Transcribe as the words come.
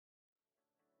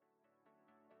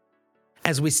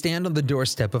As we stand on the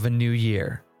doorstep of a new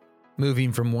year,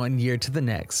 moving from one year to the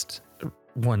next,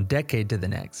 one decade to the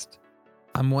next,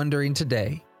 I'm wondering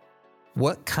today,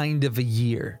 what kind of a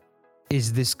year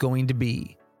is this going to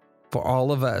be for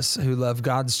all of us who love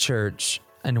God's church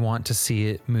and want to see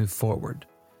it move forward?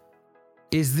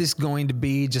 Is this going to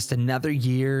be just another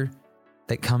year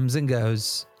that comes and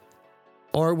goes?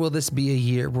 Or will this be a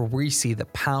year where we see the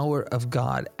power of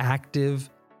God active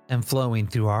and flowing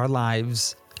through our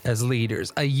lives as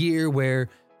leaders? A year where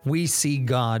we see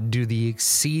God do the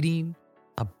exceeding,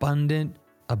 abundant,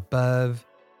 above,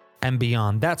 and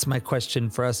beyond. That's my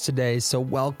question for us today. So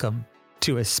welcome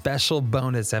to a special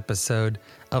bonus episode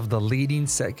of the Leading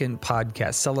Second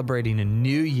podcast, celebrating a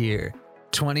new year,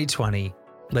 2020.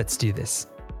 Let's do this.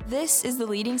 This is the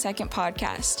Leading Second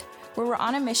podcast, where we're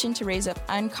on a mission to raise up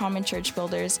uncommon church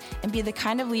builders and be the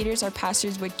kind of leaders our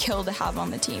pastors would kill to have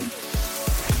on the team.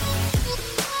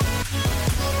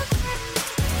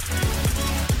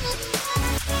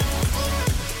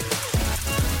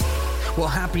 Well,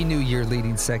 Happy New Year,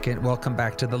 Leading Second. Welcome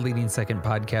back to the Leading Second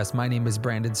podcast. My name is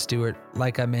Brandon Stewart.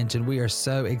 Like I mentioned, we are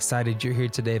so excited you're here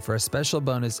today for a special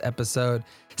bonus episode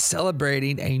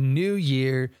celebrating a new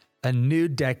year, a new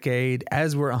decade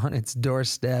as we're on its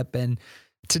doorstep. And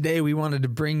today we wanted to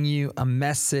bring you a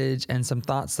message and some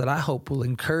thoughts that I hope will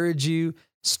encourage you,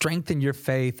 strengthen your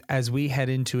faith as we head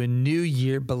into a new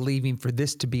year, believing for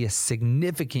this to be a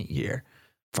significant year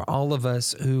for all of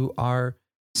us who are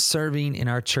serving in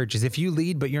our churches. If you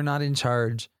lead, but you're not in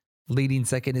charge, Leading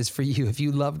Second is for you. If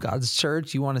you love God's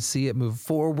church, you want to see it move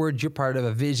forward, you're part of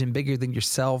a vision bigger than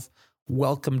yourself,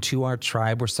 welcome to our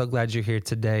tribe. We're so glad you're here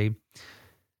today.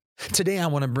 Today, I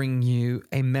want to bring you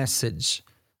a message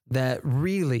that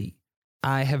really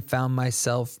I have found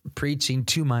myself preaching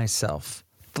to myself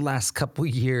the last couple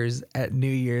years at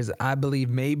New Year's. I believe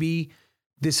maybe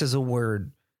this is a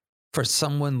word for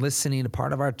someone listening, a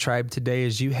part of our tribe today,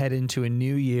 as you head into a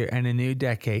new year and a new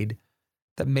decade,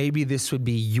 that maybe this would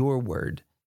be your word,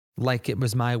 like it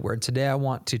was my word. Today, I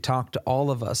want to talk to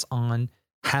all of us on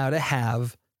how to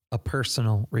have a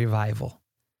personal revival.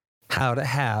 How to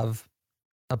have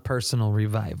a personal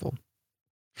revival.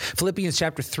 Philippians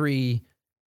chapter 3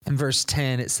 and verse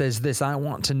 10, it says this: I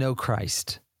want to know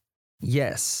Christ.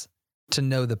 Yes, to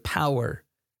know the power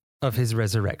of his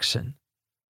resurrection.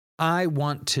 I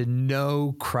want to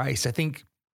know Christ. I think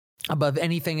above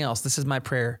anything else, this is my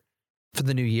prayer for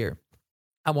the new year.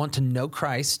 I want to know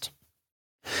Christ,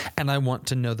 and I want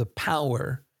to know the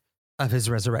power of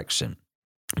his resurrection.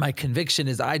 My conviction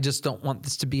is I just don't want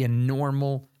this to be a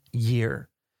normal year,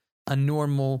 a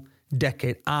normal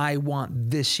decade. I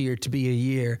want this year to be a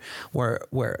year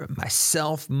where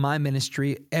myself, my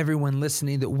ministry, everyone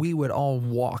listening, that we would all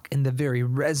walk in the very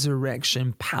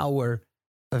resurrection power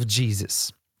of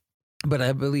Jesus. But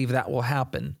I believe that will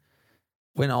happen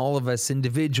when all of us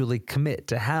individually commit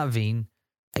to having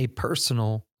a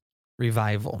personal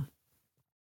revival.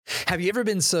 Have you ever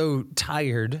been so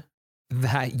tired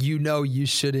that you know you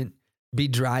shouldn't be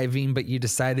driving, but you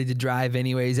decided to drive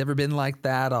anyways? Ever been like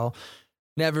that? I'll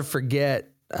never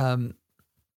forget when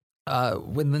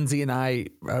Lindsay and I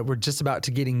were just about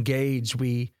to get engaged.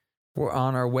 We were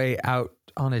on our way out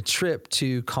on a trip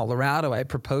to Colorado. I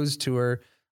proposed to her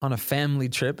on a family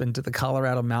trip into the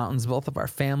Colorado mountains. Both of our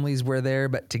families were there,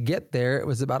 but to get there, it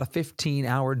was about a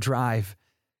 15-hour drive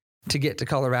to get to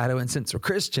Colorado. And since we're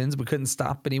Christians, we couldn't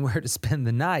stop anywhere to spend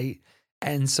the night.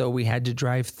 And so we had to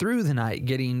drive through the night,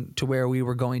 getting to where we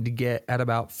were going to get at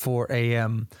about 4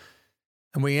 a.m.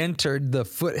 And we entered the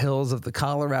foothills of the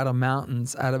Colorado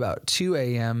mountains at about 2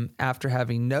 a.m. after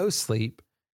having no sleep,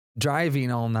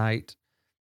 driving all night.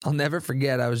 I'll never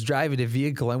forget, I was driving a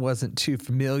vehicle I wasn't too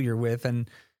familiar with, and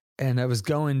I was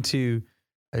going to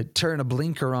turn a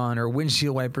blinker on or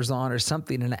windshield wipers on or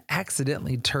something, and I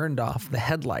accidentally turned off the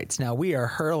headlights. Now, we are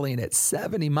hurling at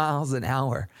 70 miles an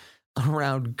hour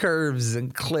around curves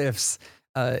and cliffs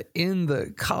in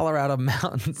the Colorado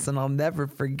mountains, and I'll never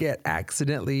forget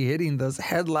accidentally hitting those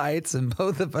headlights, and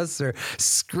both of us are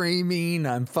screaming.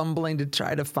 I'm fumbling to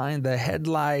try to find the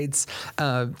headlights.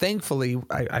 Thankfully,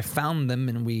 I found them,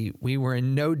 and we were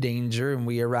in no danger, and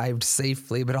we arrived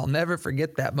safely, but I'll never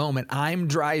forget that moment. I'm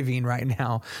driving right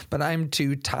now, but I'm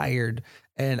too tired,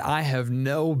 and I have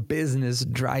no business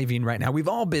driving right now. We've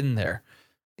all been there,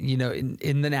 you know,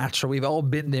 in the natural. We've all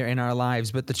been there in our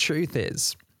lives, but the truth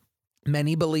is,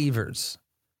 many believers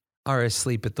are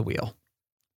asleep at the wheel.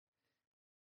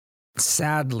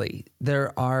 Sadly,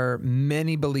 there are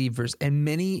many believers and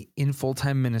many in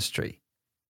full-time ministry,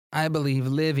 I believe,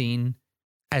 living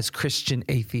as Christian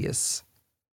atheists,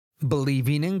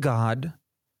 believing in God,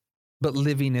 but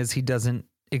living as he doesn't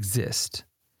exist.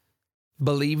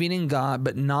 believing in God,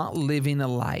 but not living a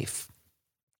life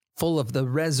full of the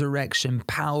resurrection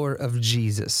power of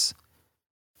Jesus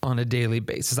on a daily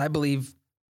basis. I believe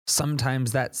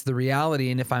sometimes that's the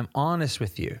reality. And if I'm honest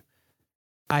with you,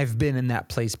 I've been in that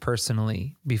place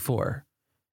personally before.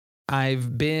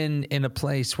 I've been in a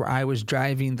place where I was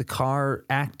driving the car,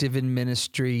 active in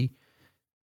ministry,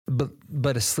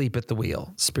 but asleep at the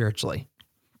wheel spiritually.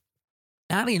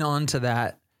 Adding on to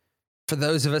that, for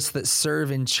those of us that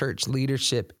serve in church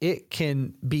leadership, it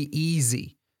can be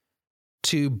easy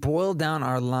to boil down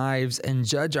our lives and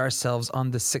judge ourselves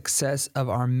on the success of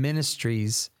our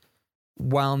ministries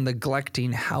while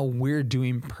neglecting how we're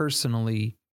doing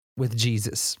personally with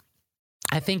Jesus.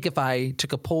 I think if I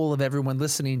took a poll of everyone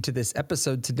listening to this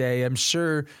episode today, I'm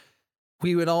sure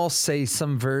we would all say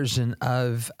some version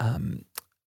of,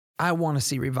 I want to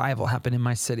see revival happen in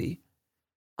my city.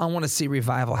 I want to see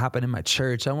revival happen in my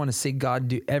church. I want to see God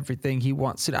do everything he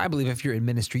wants to. I believe if you're in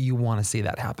ministry, you want to see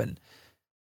that happen.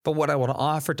 But what I want to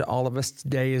offer to all of us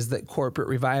today is that corporate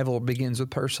revival begins with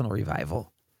personal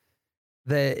revival.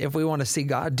 That if we want to see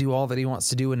God do all that he wants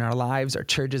to do in our lives, our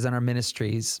churches, and our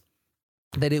ministries,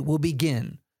 that it will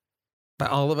begin by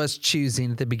all of us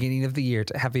choosing at the beginning of the year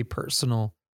to have a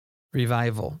personal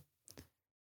revival.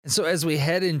 And so as we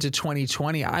head into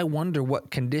 2020, I wonder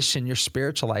what condition your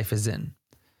spiritual life is in.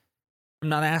 I'm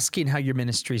not asking how your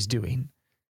ministry is doing.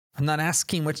 I'm not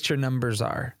asking what your numbers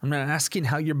are. I'm not asking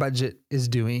how your budget is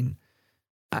doing.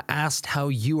 I asked how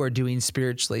you are doing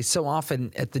spiritually. So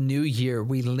often at the new year,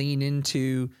 we lean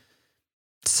into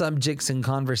subjects and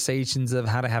conversations of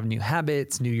how to have new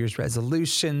habits, New Year's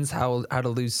resolutions, how to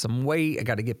lose some weight. I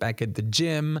got to get back at the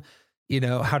gym,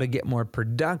 how to get more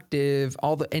productive,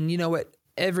 and you know what?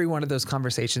 Every one of those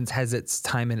conversations has its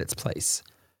time and its place.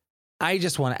 I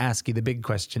just want to ask you the big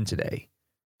question today.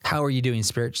 How are you doing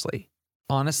spiritually?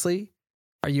 Honestly,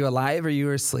 are you alive or are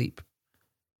you asleep?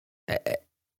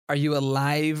 Are you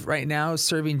alive right now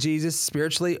serving Jesus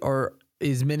spiritually, or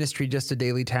is ministry just a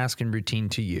daily task and routine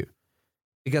to you?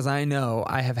 Because I know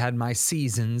I have had my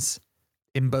seasons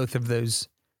in both of those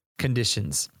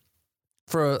conditions.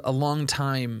 For a long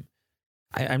time,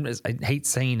 I hate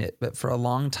saying it, but for a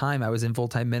long time I was in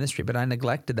full-time ministry, but I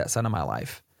neglected that side of my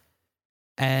life.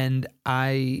 And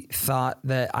I thought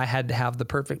that I had to have the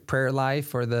perfect prayer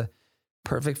life or the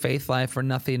perfect faith life or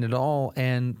nothing at all.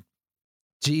 And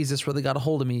Jesus really got a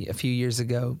hold of me a few years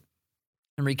ago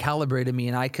and recalibrated me.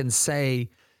 And I can say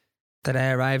that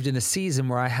I arrived in a season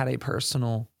where I had a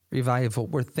personal revival,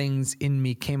 where things in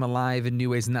me came alive in new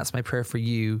ways. And that's my prayer for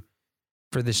you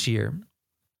for this year.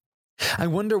 I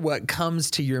wonder what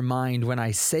comes to your mind when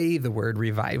I say the word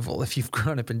revival. If you've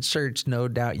grown up in church, no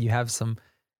doubt you have some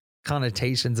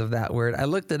connotations of that word. I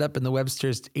looked it up in the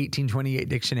Webster's 1828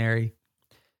 dictionary.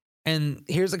 And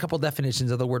here's a couple definitions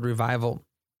of the word revival.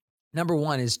 Number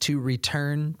one is to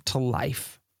return to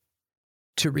life,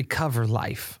 to recover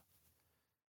life.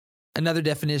 Another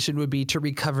definition would be to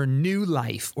recover new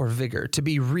life or vigor, to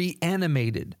be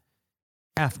reanimated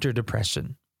after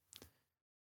depression.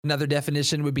 Another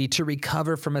definition would be to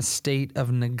recover from a state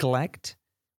of neglect,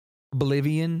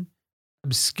 oblivion,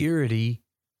 obscurity,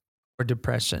 or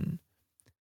depression.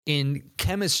 In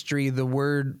chemistry, the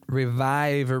word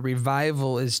revive or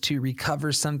revival is to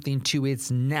recover something to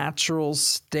its natural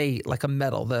state, like a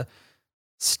metal, the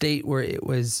state where it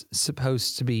was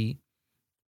supposed to be.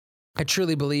 I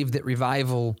truly believe that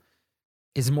revival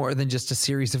is more than just a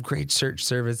series of great church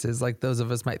services like those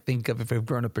of us might think of if we've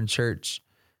grown up in church.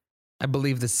 I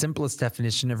believe the simplest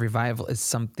definition of revival is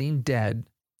something dead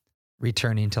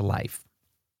returning to life.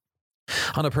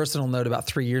 On a personal note, about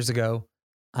 3 years ago,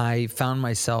 I found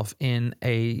myself in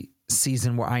a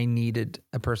season where I needed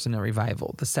a personal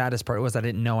revival. The saddest part was I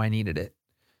didn't know I needed it.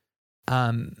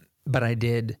 But I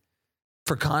did.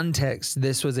 For context,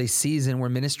 this was a season where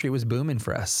ministry was booming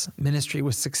for us. Ministry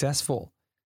was successful.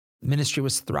 Ministry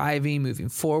was thriving, moving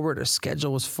forward. Our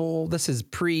schedule was full. This is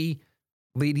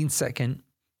pre-Leading Second.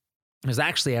 It was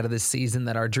actually out of this season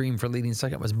that our dream for Leading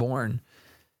Second was born.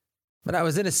 But I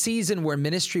was in a season where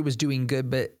ministry was doing good,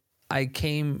 but I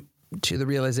came to the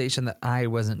realization that I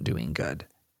wasn't doing good.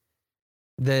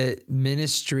 The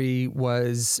ministry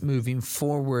was moving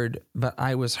forward, but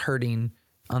I was hurting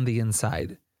on the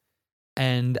inside.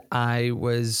 And I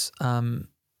wasn't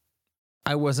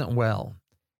well.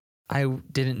 I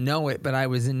didn't know it, but I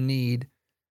was in need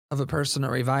of a personal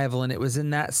revival. And it was in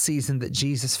that season that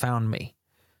Jesus found me.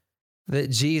 That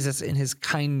Jesus, in his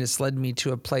kindness, led me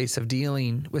to a place of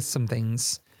dealing with some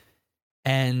things.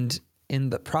 And in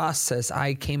the process,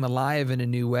 I came alive in a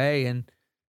new way. And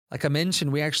like I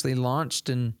mentioned, we actually launched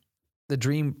in the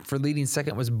dream for Leading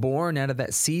Second was born out of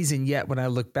that season. Yet when I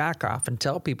look back, I often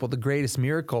tell people the greatest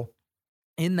miracle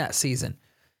in that season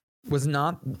was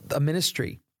not a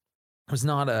ministry. It was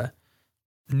not a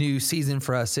new season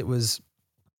for us. It was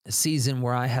a season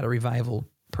where I had a revival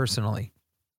personally.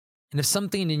 And if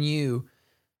something in you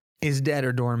is dead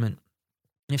or dormant,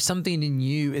 if something in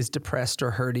you is depressed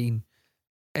or hurting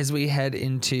as we head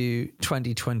into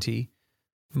 2020,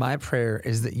 my prayer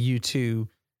is that you too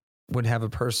would have a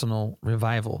personal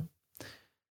revival.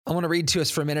 I want to read to us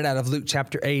for a minute out of Luke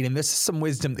chapter 8, and this is some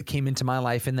wisdom that came into my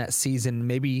life in that season.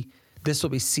 Maybe this will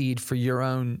be seed for your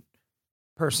own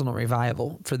personal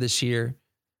revival for this year.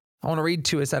 I want to read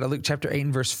to us out of Luke chapter 8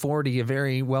 and verse 40, a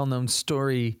very well-known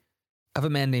story of a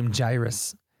man named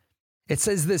Jairus. It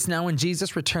says this, "Now when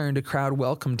Jesus returned, a crowd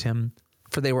welcomed him,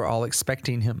 for they were all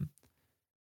expecting him.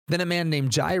 Then a man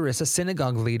named Jairus, a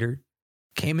synagogue leader,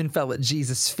 came and fell at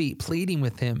Jesus' feet, pleading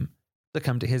with him to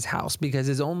come to his house because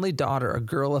his only daughter, a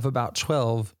girl of about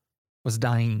 12, was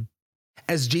dying.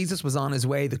 As Jesus was on his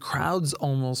way, the crowds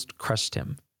almost crushed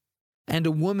him. And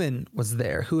a woman was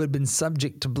there who had been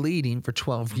subject to bleeding for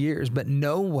 12 years, but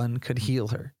no one could heal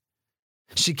her.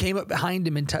 She came up behind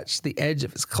him and touched the edge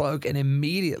of his cloak, and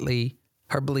immediately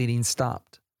her bleeding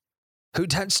stopped. 'Who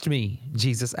touched me?'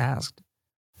 Jesus asked.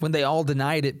 When they all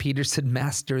denied it, Peter said,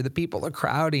 'Master, the people are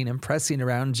crowding and pressing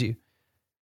around you.'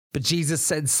 But Jesus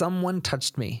said, 'Someone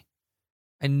touched me.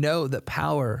 I know that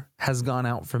power has gone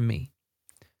out from me.'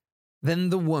 Then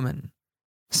the woman,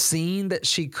 seeing that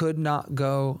she could not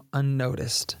go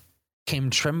unnoticed, came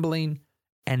trembling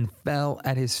and fell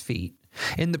at his feet.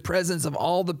 In the presence of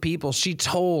all the people, she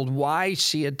told why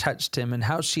she had touched him and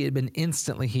how she had been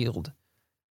instantly healed.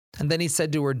 And then he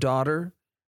said to her, 'Daughter,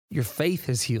 your faith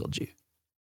has healed you.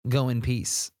 Go in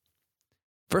peace.'"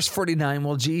 Verse 49,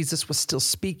 while Jesus was still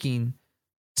speaking,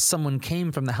 someone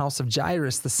came from the house of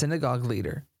Jairus, the synagogue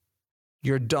leader.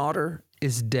 "Your daughter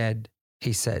is dead,"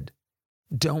 he said.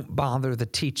 "Don't bother the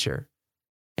teacher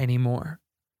anymore."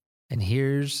 And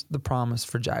here's the promise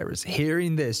for Jairus.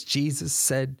 Hearing this, Jesus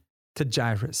said to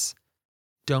Jairus,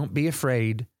 "Don't be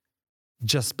afraid,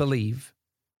 just believe,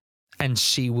 and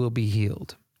she will be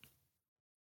healed."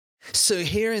 So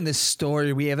here in this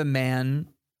story, we have a man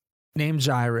named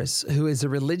Jairus who is a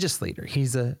religious leader.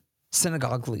 He's a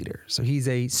synagogue leader. So he's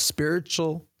a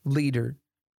spiritual leader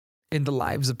in the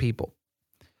lives of people.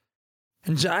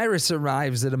 And Jairus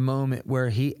arrives at a moment where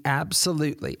he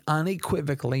absolutely,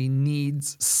 unequivocally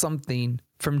needs something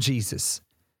from Jesus.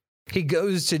 He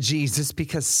goes to Jesus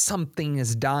because something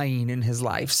is dying in his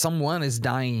life. Someone is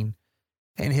dying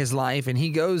in his life. And he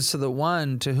goes to the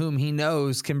one to whom he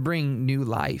knows can bring new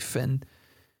life. And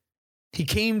he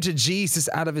came to Jesus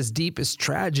out of his deepest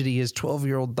tragedy. His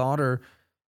 12-year-old daughter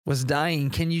was dying.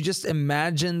 Can you just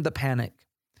imagine the panic?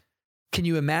 Can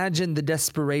you imagine the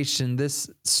desperation? This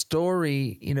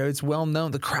story, it's well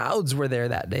known. The crowds were there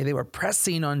that day. They were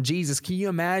pressing on Jesus. Can you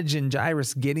imagine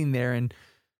Jairus getting there and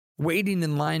waiting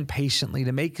in line patiently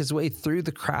to make his way through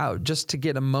the crowd just to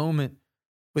get a moment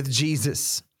with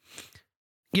Jesus?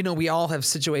 We all have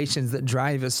situations that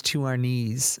drive us to our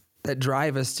knees, that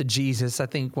drive us to Jesus. I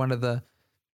think one of the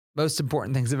most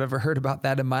important things I've ever heard about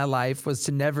that in my life was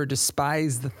to never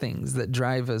despise the things that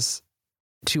drive us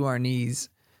to our knees,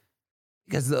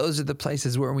 because those are the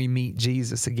places where we meet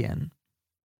Jesus again.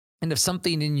 And if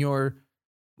something in your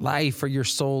life or your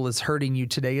soul is hurting you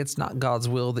today, it's not God's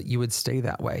will that you would stay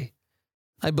that way.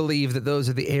 I believe that those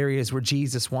are the areas where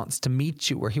Jesus wants to meet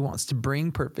you, where he wants to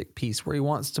bring perfect peace, where he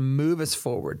wants to move us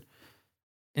forward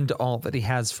into all that he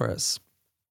has for us.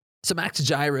 So back to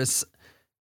Jairus,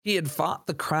 he had fought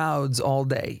the crowds all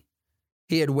day.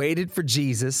 He had waited for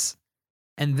Jesus,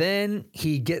 and then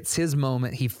he gets his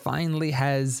moment. He finally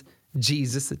has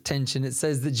Jesus' attention. It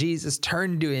says that Jesus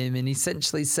turned to him and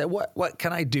essentially said, What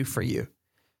can I do for you?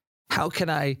 How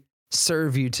can I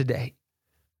serve you today?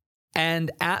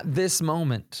 And at this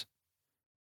moment,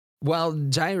 while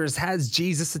Jairus has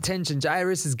Jesus' attention,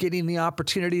 Jairus is getting the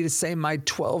opportunity to say, "My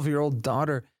 12-year-old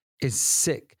daughter is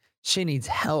sick. She needs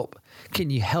help. Can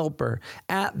you help her?"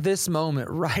 At this moment,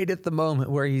 right at the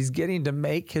moment where he's getting to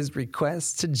make his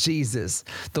request to Jesus,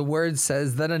 the word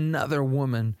says that another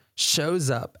woman shows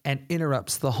up and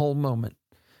interrupts the whole moment.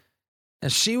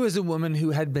 And she was a woman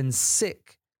who had been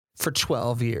sick for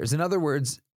 12 years. In other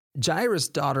words, Jairus'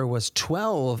 daughter was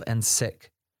 12 and sick,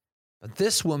 but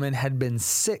this woman had been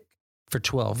sick for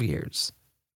 12 years.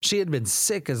 She had been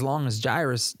sick as long as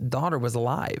Jairus' daughter was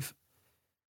alive.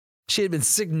 She had been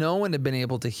sick. No one had been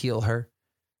able to heal her.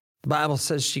 The Bible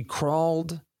says she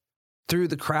crawled through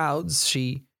the crowds.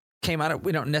 She came out of,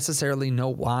 we don't necessarily know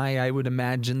why. I would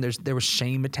imagine there was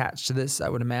shame attached to this. I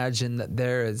would imagine that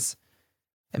there is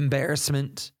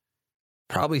embarrassment,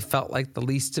 probably felt like the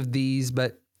least of these,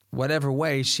 but whatever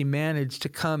way, she managed to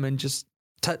come and just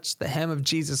touch the hem of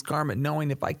Jesus' garment,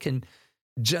 knowing if I can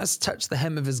just touch the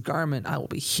hem of his garment, I will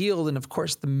be healed. And of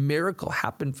course, the miracle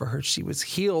happened for her. She was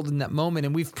healed in that moment.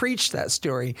 And we've preached that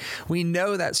story. We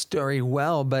know that story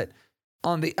well. But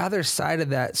on the other side of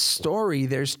that story,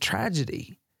 there's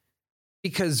tragedy.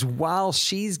 Because while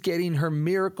she's getting her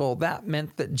miracle, that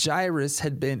meant that Jairus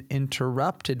had been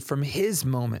interrupted from his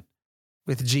moment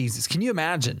with Jesus. Can you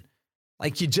imagine?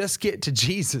 Like you just get to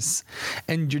Jesus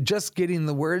and you're just getting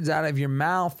the words out of your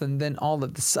mouth, and then all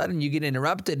of a sudden you get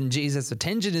interrupted and Jesus'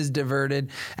 attention is diverted,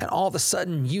 and all of a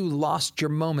sudden you lost your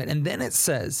moment. And then it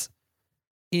says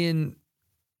in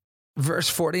verse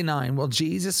 49, while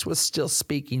Jesus was still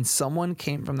speaking, someone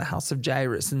came from the house of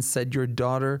Jairus and said, "Your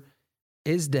daughter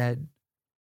is dead,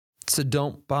 so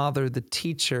don't bother the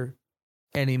teacher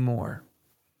anymore."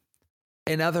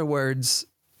 In other words,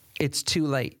 it's too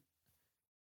late.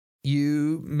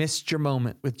 You missed your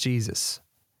moment with Jesus.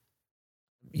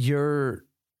 You're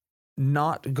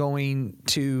not going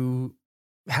to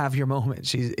have your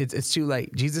moment. It's too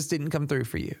late. Jesus didn't come through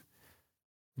for you.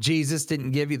 Jesus didn't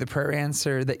give you the prayer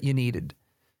answer that you needed.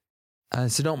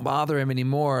 So don't bother him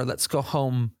anymore. Let's go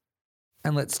home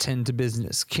and let's tend to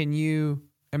business. Can you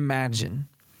imagine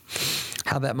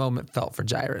how that moment felt for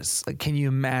Jairus? Like, can you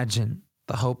imagine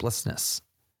the hopelessness?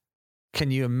 Can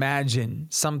you imagine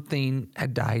something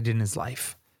had died in his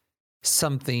life?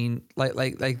 Something like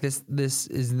this. This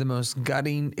is the most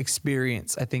gutting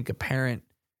experience I think a parent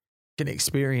can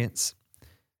experience.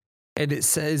 And it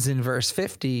says in verse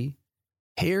 50,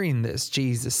 hearing this,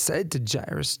 Jesus said to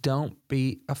Jairus, "Don't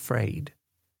be afraid,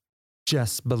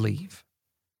 just believe."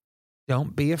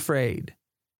 Don't be afraid,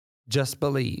 just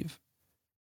believe,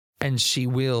 and she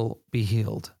will be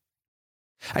healed.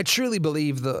 I truly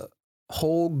believe the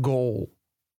whole goal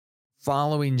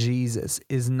following Jesus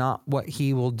is not what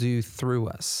he will do through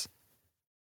us,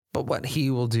 but what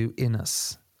he will do in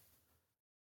us.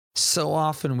 So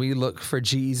often we look for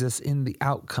Jesus in the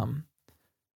outcome,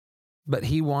 but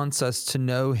he wants us to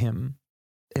know him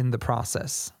in the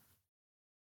process.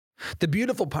 The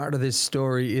beautiful part of this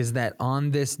story is that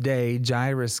on this day,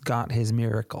 Jairus got his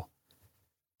miracle,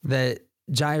 that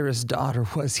Jairus' daughter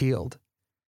was healed.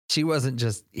 She wasn't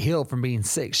just healed from being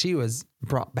sick. She was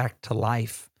brought back to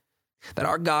life. That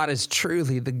our God is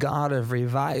truly the God of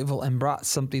revival and brought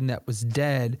something that was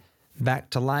dead back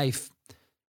to life.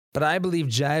 But I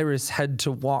believe Jairus had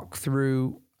to walk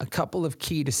through a couple of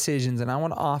key decisions, and I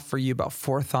want to offer you about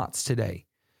 4 thoughts today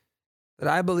that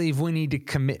I believe we need to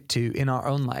commit to in our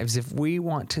own lives if we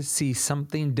want to see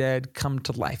something dead come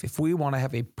to life, if we want to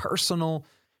have a personal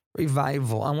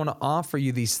revival. I want to offer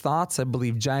you these thoughts. I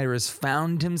believe Jairus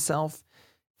found himself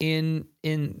in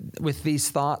with these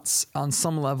thoughts on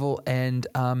some level, and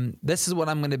this is what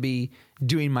I'm going to be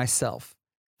doing myself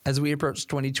as we approach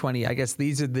 2020. I guess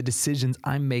these are the decisions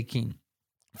I'm making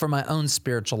for my own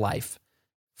spiritual life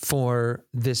for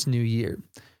this new year.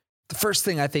 The first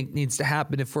thing I think needs to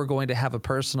happen if we're going to have a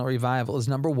personal revival is,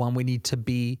 number one, we need to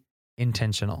be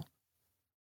intentional.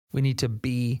 We need to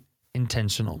be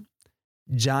intentional.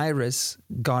 Jairus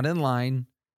got in line,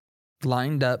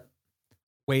 lined up,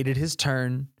 waited his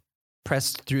turn,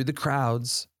 pressed through the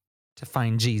crowds to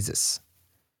find Jesus.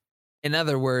 In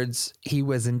other words, he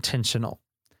was intentional.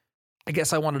 I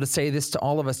guess I wanted to say this to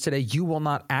all of us today. You will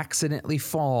not accidentally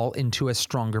fall into a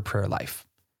stronger prayer life.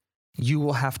 You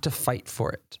will have to fight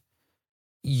for it.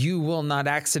 You will not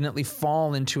accidentally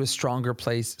fall into a stronger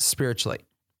place spiritually.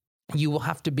 You will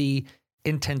have to be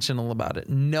intentional about it.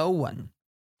 No one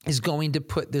is going to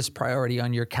put this priority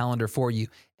on your calendar for you.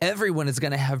 Everyone is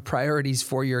going to have priorities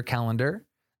for your calendar.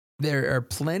 There are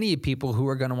plenty of people who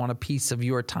are going to want a piece of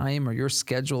your time or your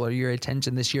schedule or your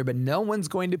attention this year, but no one's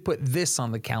going to put this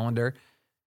on the calendar.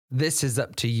 This is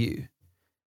up to you.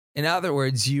 In other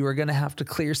words, you are going to have to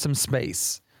clear some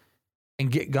space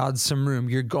and get God some room.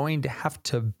 You're going to have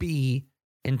to be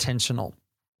intentional.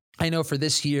 I know for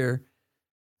this year,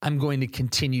 I'm going to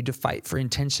continue to fight for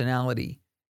intentionality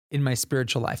in my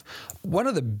spiritual life. One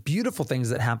of the beautiful things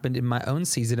that happened in my own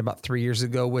season about 3 years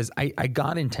ago was I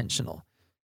got intentional.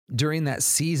 During that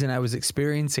season, I was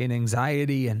experiencing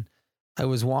anxiety, and I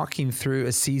was walking through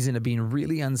a season of being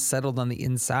really unsettled on the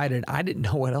inside, and I didn't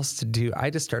know what else to do.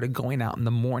 I just started going out in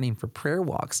the morning for prayer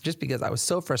walks just because I was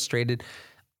so frustrated.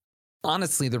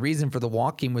 Honestly, the reason for the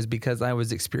walking was because I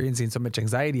was experiencing so much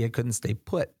anxiety, I couldn't stay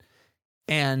put.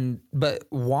 But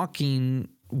walking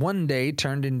one day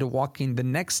turned into walking the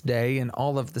next day, and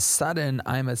all of the sudden,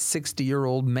 I'm a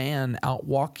 60-year-old man out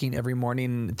walking every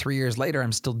morning. And 3 years later,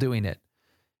 I'm still doing it.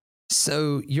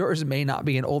 So yours may not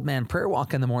be an old man prayer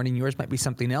walk in the morning. Yours might be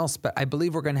something else, but I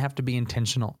believe we're going to have to be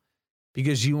intentional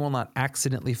because you will not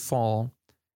accidentally fall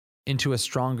into a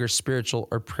stronger spiritual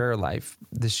or prayer life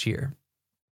this year.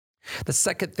 The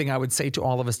second thing I would say to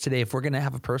all of us today, if we're going to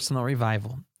have a personal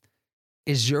revival,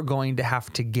 is you're going to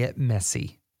have to get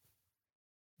messy.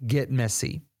 Get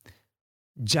messy.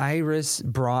 Jairus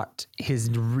brought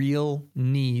his real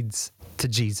needs to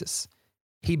Jesus.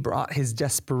 He brought his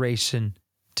desperation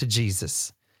to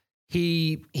Jesus.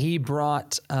 He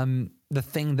brought the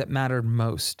thing that mattered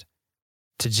most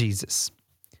to Jesus.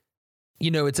 You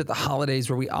know, it's at the holidays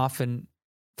where we often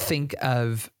think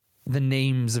of the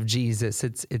names of Jesus.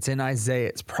 It's in Isaiah.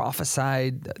 It's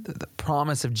prophesied, the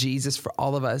promise of Jesus for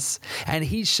all of us. And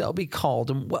he shall be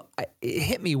called. And it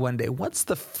hit me one day. What's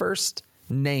the first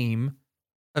name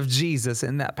of Jesus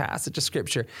in that passage of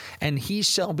scripture? And he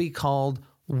shall be called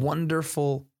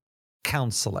Wonderful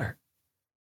Counselor.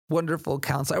 Wonderful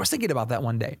Counselor. I was thinking about that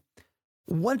one day.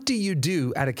 What do you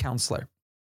do at a counselor?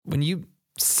 When you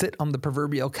sit on the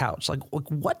proverbial couch, like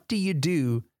what do you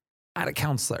do at a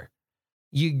counselor?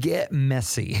 You get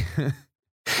messy.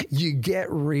 You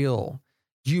get real.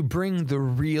 You bring the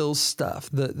real stuff,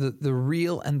 the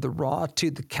real and the raw to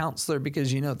the counselor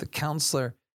because you know the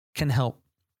counselor can help.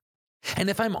 And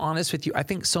if I'm honest with you, I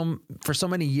think for so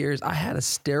many years, I had a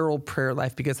sterile prayer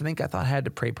life because I thought I had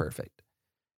to pray perfect.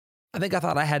 I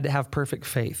thought I had to have perfect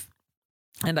faith.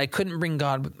 And I couldn't bring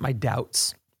God with my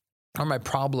doubts or my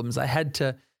problems. I had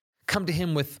to come to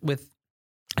him with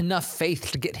enough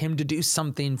faith to get him to do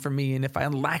something for me. And if I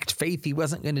lacked faith, he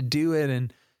wasn't going to do it.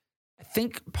 And I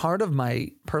think part of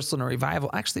my personal revival,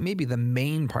 actually maybe the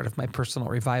main part of my personal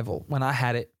revival when I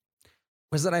had it,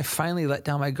 was that I finally let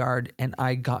down my guard and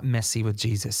I got messy with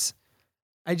Jesus.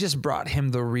 I just brought him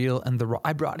the real and the raw.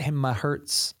 I brought him my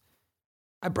hurts.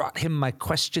 I brought him my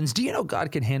questions. Do you know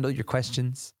God can handle your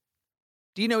questions?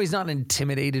 Do you know he's not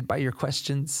intimidated by your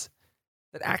questions?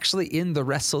 That actually in the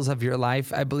wrestles of your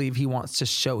life, I believe he wants to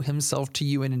show himself to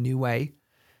you in a new way.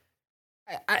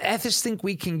 I just think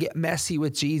we can get messy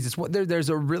with Jesus. There's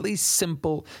a really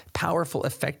simple, powerful,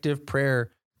 effective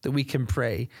prayer that we can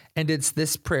pray. And it's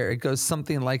this prayer. It goes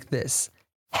something like this.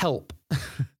 Help.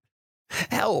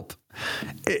 Help.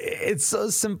 It's so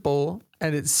simple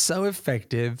and it's so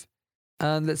effective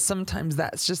that sometimes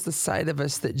that's just the side of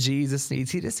us that Jesus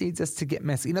needs. He just needs us to get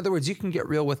messy. In other words, you can get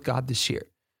real with God this year.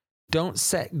 Don't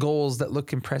set goals that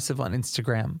look impressive on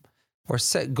Instagram or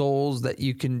set goals that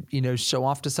you can, show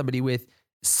off to somebody with.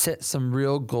 Set some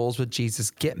real goals with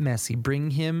Jesus. Get messy. Bring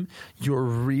him your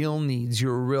real needs,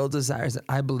 your real desires. And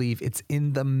I believe it's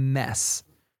in the mess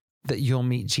that you'll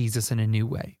meet Jesus in a new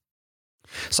way.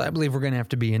 So I believe we're going to have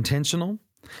to be intentional.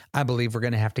 I believe we're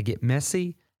going to have to get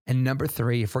messy. And number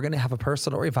 3, if we're going to have a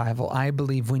personal revival, I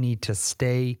believe we need to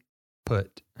stay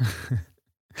put.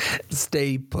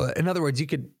 Stay put. In other words, you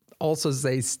could also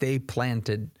say stay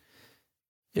planted.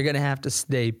 You're going to have to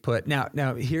stay put. Now,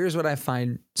 here's what I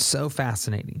find so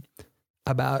fascinating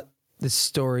about this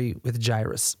story with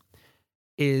Jairus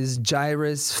is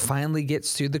Jairus finally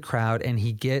gets through the crowd and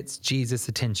he gets Jesus'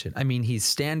 attention. I mean, he's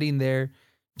standing there.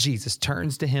 Jesus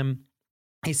turns to him.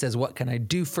 He says, "What can I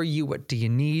do for you? What do you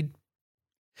need?"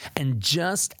 And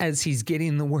just as he's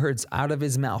getting the words out of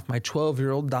his mouth, my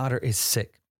 12-year-old daughter is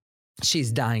sick.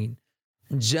 She's dying.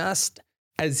 Just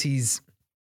as he's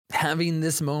having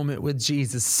this moment with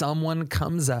Jesus, someone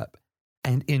comes up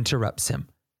and interrupts him.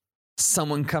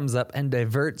 Someone comes up and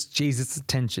diverts Jesus'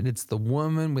 attention. It's the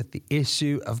woman with the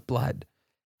issue of blood.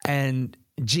 And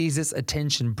Jesus'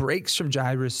 attention breaks from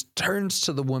Jairus, turns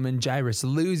to the woman. Jairus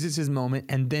loses his moment,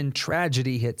 and then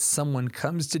tragedy hits. Someone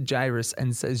comes to Jairus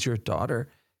and says, "Your daughter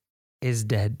is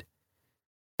dead."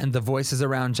 And the voices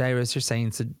around Jairus are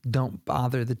saying, "So don't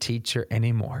bother the teacher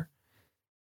anymore."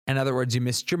 In other words, you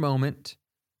missed your moment.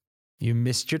 You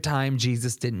missed your time.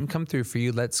 Jesus didn't come through for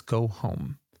you. Let's go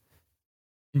home.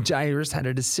 Jairus had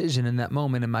a decision in that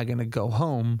moment. Am I going to go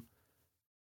home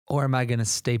or am I going to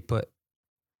stay put?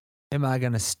 Am I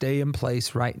going to stay in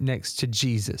place right next to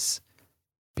Jesus?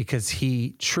 Because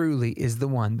he truly is the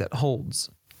one that holds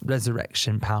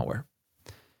resurrection power.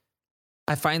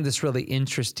 I find this really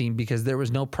interesting because there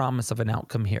was no promise of an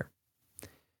outcome here.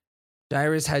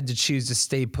 Jairus had to choose to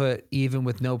stay put even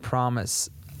with no promise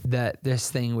that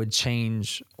this thing would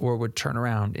change or would turn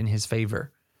around in his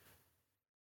favor.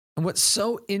 And what's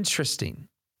so interesting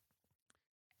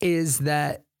is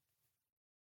that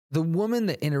the woman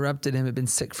that interrupted him had been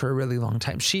sick for a really long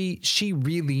time. She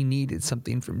really needed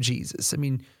something from Jesus. I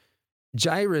mean,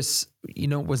 Jairus,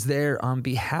 was there on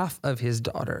behalf of his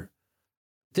daughter.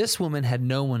 This woman had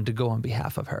no one to go on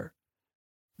behalf of her.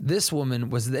 This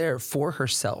woman was there for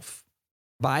herself,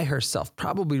 by herself,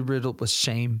 probably riddled with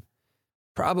shame.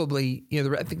 Probably,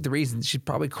 I think the reason she's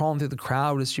probably crawling through the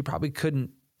crowd is she probably couldn't,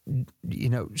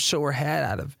 show her head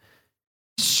out of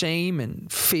shame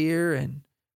and fear, and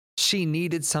she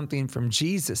needed something from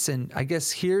Jesus. And I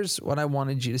guess here's what I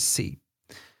wanted you to see.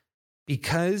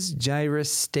 Because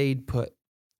Jairus stayed put,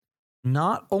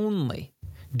 not only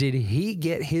did he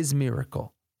get his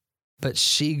miracle, but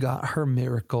she got her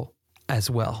miracle as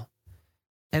well.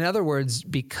 In other words,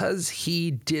 because he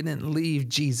didn't leave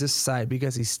Jesus' side,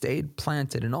 because he stayed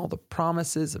planted in all the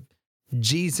promises of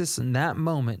Jesus in that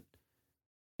moment,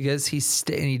 because he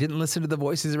stayed and he didn't listen to the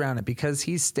voices around it, because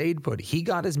he stayed put, he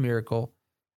got his miracle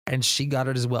and she got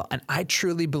it as well. And I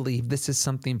truly believe this is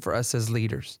something for us as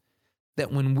leaders,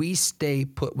 that when we stay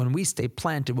put, when we stay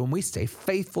planted, when we stay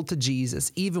faithful to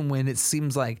Jesus, even when it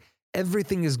seems like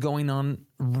everything is going on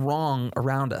wrong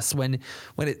around us, when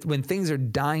things are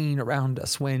dying around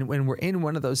us, when we're in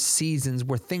one of those seasons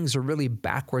where things are really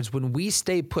backwards, when we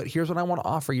stay put, here's what I want to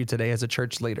offer you today as a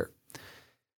church leader,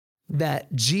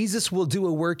 that Jesus will do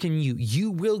a work in you.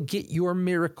 You will get your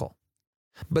miracle.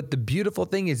 But the beautiful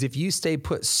thing is, if you stay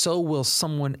put, so will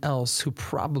someone else who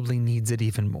probably needs it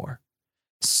even more.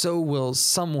 So will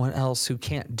someone else who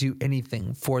can't do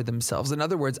anything for themselves. In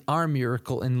other words, our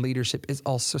miracle in leadership is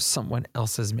also someone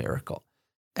else's miracle.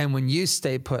 And when you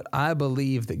stay put, I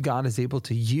believe that God is able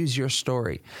to use your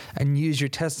story and use your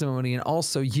testimony and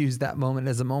also use that moment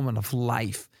as a moment of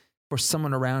life for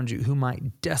someone around you who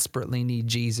might desperately need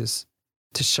Jesus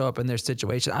to show up in their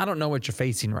situation. I don't know what you're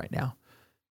facing right now.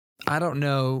 I don't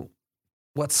know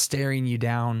what's staring you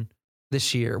down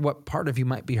this year, what part of you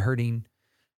might be hurting,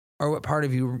 or what part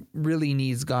of you really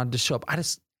needs God to show up.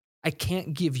 I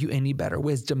can't give you any better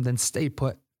wisdom than stay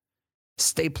put,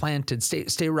 stay planted,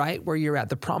 stay right where you're at.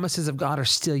 The promises of God are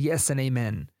still yes and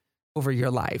amen over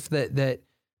your life. That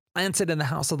planted in the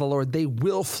house of the Lord, they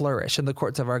will flourish in the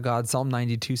courts of our God. Psalm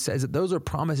 92 says that those are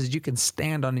promises you can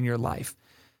stand on in your life.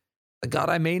 God,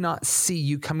 I may not see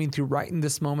you coming through right in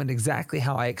this moment exactly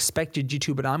how I expected you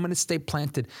to, but I'm going to stay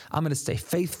planted. I'm going to stay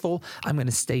faithful. I'm going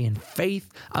to stay in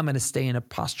faith. I'm going to stay in a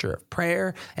posture of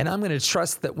prayer. And I'm going to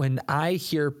trust that when I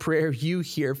hear prayer, you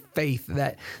hear faith,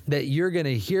 that you're going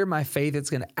to hear my faith.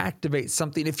 It's going to activate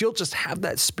something. If you'll just have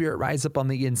that spirit rise up on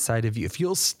the inside of you, if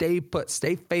you'll stay put,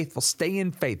 stay faithful, stay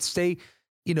in faith, stay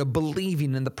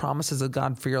believing in the promises of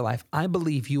God for your life, I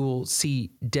believe you will see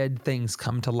dead things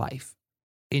come to life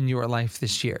in your life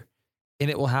this year. And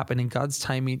it will happen in God's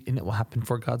timing, and it will happen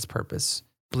for God's purpose.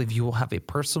 I believe you will have a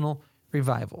personal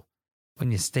revival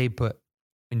when you stay put,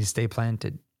 when you stay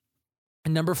planted.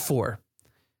 And number 4,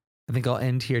 I think I'll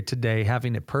end here today,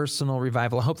 having a personal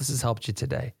revival. I hope this has helped you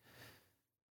today.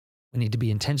 We need to be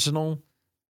intentional.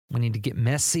 We need to get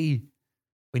messy.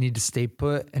 We need to stay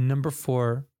put. And number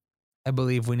 4, I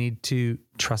believe we need to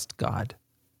trust God.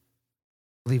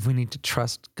 I believe we need to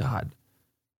trust God.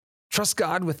 Trust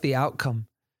God with the outcome.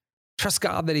 Trust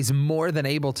God that He's more than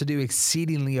able to do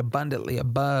exceedingly abundantly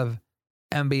above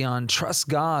and beyond. Trust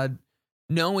God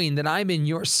knowing that I'm in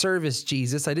your service,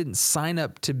 Jesus. I didn't sign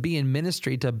up to be in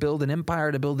ministry, to build an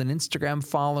empire, to build an Instagram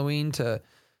following, to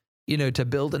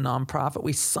build a nonprofit.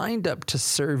 We signed up to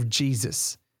serve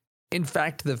Jesus. In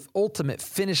fact, the ultimate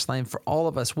finish line for all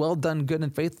of us, well done, good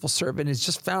and faithful servant, is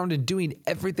just found in doing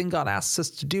everything God asks us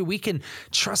to do. We can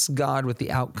trust God with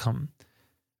the outcome.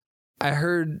 I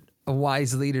heard a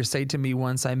wise leader say to me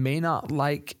once, I may not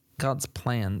like God's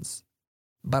plans,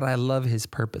 but I love His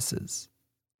purposes.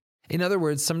 In other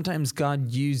words, sometimes God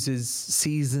uses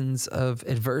seasons of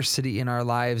adversity in our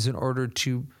lives in order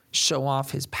to show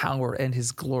off His power and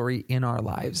His glory in our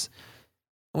lives.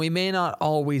 We may not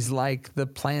always like the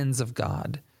plans of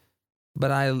God, but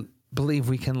I believe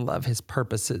we can love His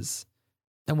purposes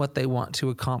and what they want to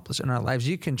accomplish in our lives.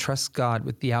 You can trust God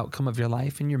with the outcome of your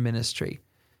life and your ministry.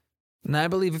 And I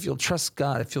believe if you'll trust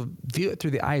God, if you'll view it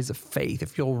through the eyes of faith,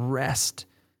 if you'll rest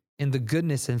in the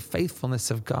goodness and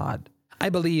faithfulness of God, I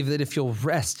believe that if you'll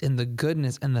rest in the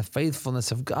goodness and the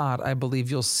faithfulness of God, I believe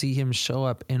you'll see Him show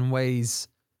up in ways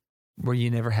where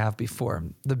you never have before.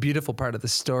 The beautiful part of the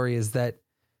story is that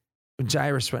when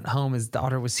Jairus went home, his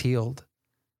daughter was healed,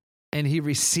 and he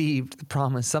received the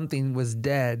promise. Something was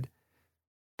dead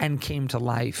and came to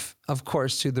life, of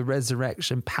course, through the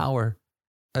resurrection power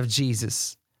of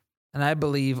Jesus. And I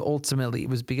believe ultimately it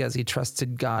was because he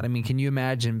trusted God. I mean, can you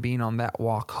imagine being on that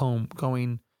walk home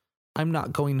going, I'm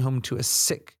not going home to a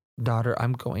sick daughter.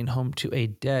 I'm going home to a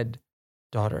dead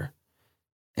daughter.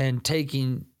 And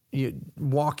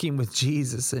walking with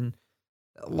Jesus and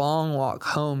that long walk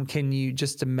home. Can you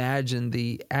just imagine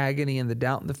the agony and the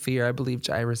doubt and the fear? I believe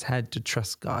Jairus had to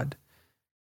trust God.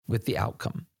 with the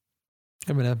outcome.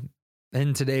 I'm going to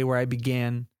end today where I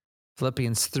began,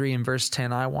 Philippians 3 and verse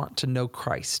 10. I want to know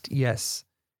Christ, yes,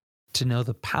 to know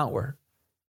the power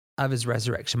of his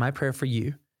resurrection. My prayer for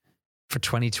you for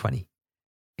 2020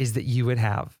 is that you would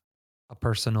have a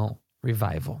personal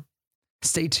revival.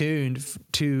 Stay tuned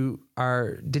to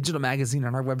our digital magazine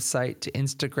on our website, to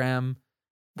Instagram.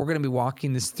 We're going to be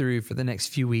walking this through for the next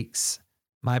few weeks.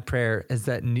 My prayer is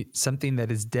that something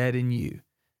that is dead in you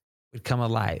would come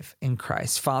alive in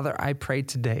Christ. Father, I pray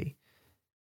today,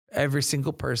 every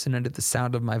single person under the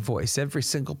sound of my voice, every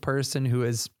single person who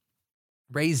has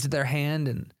raised their hand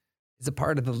and is a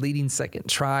part of the Leading Second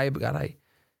tribe, God, I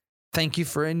thank you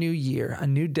for a new year, a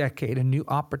new decade, a new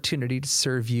opportunity to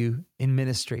serve you in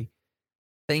ministry.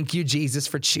 Thank you, Jesus,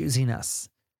 for choosing us.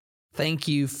 Thank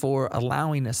you for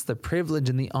allowing us the privilege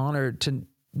and the honor to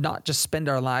not just spend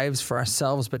our lives for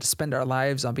ourselves, but to spend our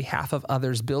lives on behalf of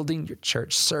others, building your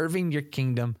church, serving your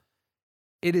kingdom.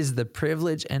 It is the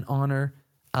privilege and honor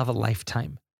of a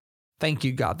lifetime. Thank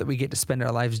you, God, that we get to spend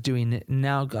our lives doing it.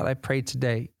 Now, God, I pray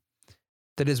today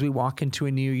that as we walk into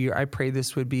a new year, I pray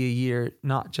this would be a year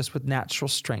not just with natural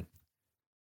strength,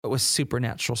 but with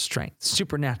supernatural strength,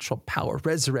 supernatural power,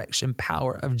 resurrection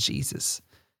power of Jesus.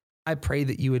 I pray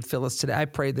that you would fill us today. I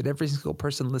pray that every single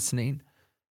person listening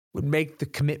would make the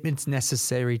commitments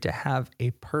necessary to have a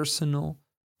personal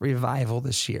revival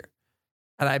this year.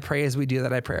 And I pray as we do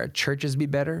that, I pray our churches be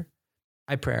better.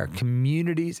 I pray our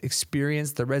communities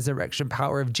experience the resurrection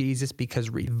power of Jesus, because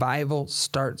revival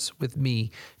starts with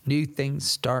me. New things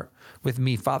start with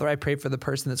me. Father, I pray for the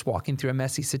person that's walking through a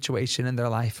messy situation in their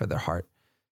life or their heart.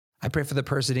 I pray for the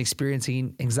person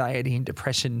experiencing anxiety and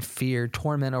depression, fear,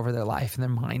 torment over their life and their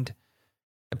mind.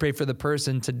 I pray for the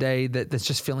person today that's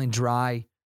just feeling dry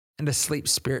and asleep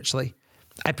spiritually.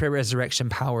 I pray resurrection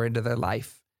power into their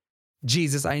life.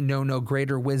 Jesus, I know no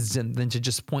greater wisdom than to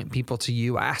just point people to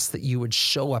you. I ask that you would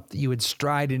show up, that you would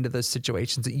stride into those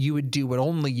situations, that you would do what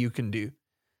only you can do,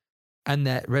 and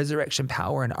that resurrection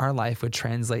power in our life would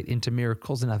translate into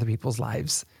miracles in other people's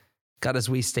lives. God, as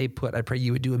we stay put, I pray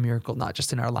you would do a miracle, not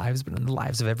just in our lives, but in the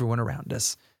lives of everyone around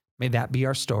us. May that be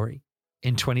our story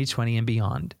in 2020 and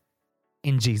beyond.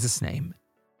 In Jesus' name,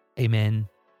 amen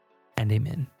and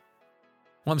amen.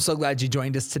 Well, I'm so glad you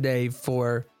joined us today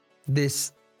for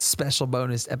this special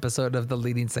bonus episode of the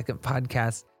Leading Second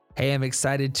podcast. Hey, I'm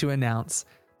excited to announce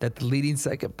that the Leading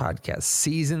Second podcast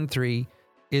season 3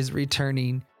 is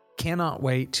returning. Cannot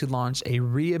wait to launch a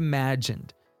reimagined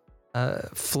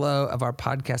flow of our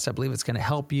podcast. I believe it's going to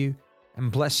help you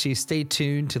and bless you. Stay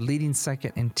tuned to Leading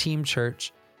Second and Team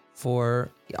Church for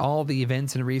all the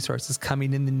events and resources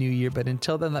coming in the new year. But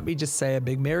until then, let me just say a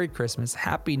big Merry Christmas,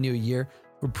 Happy New Year.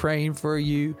 We're praying for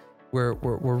you. We're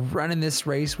running this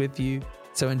race with you.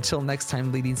 So until next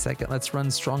time, Leading Second, let's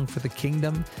run strong for the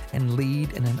kingdom and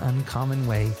lead in an uncommon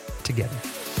way together.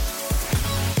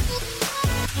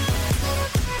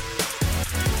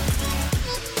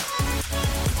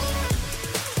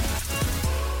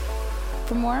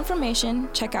 For more information,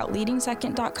 check out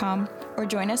leadingsecond.com or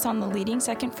join us on the Leading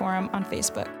Second Forum on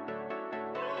Facebook.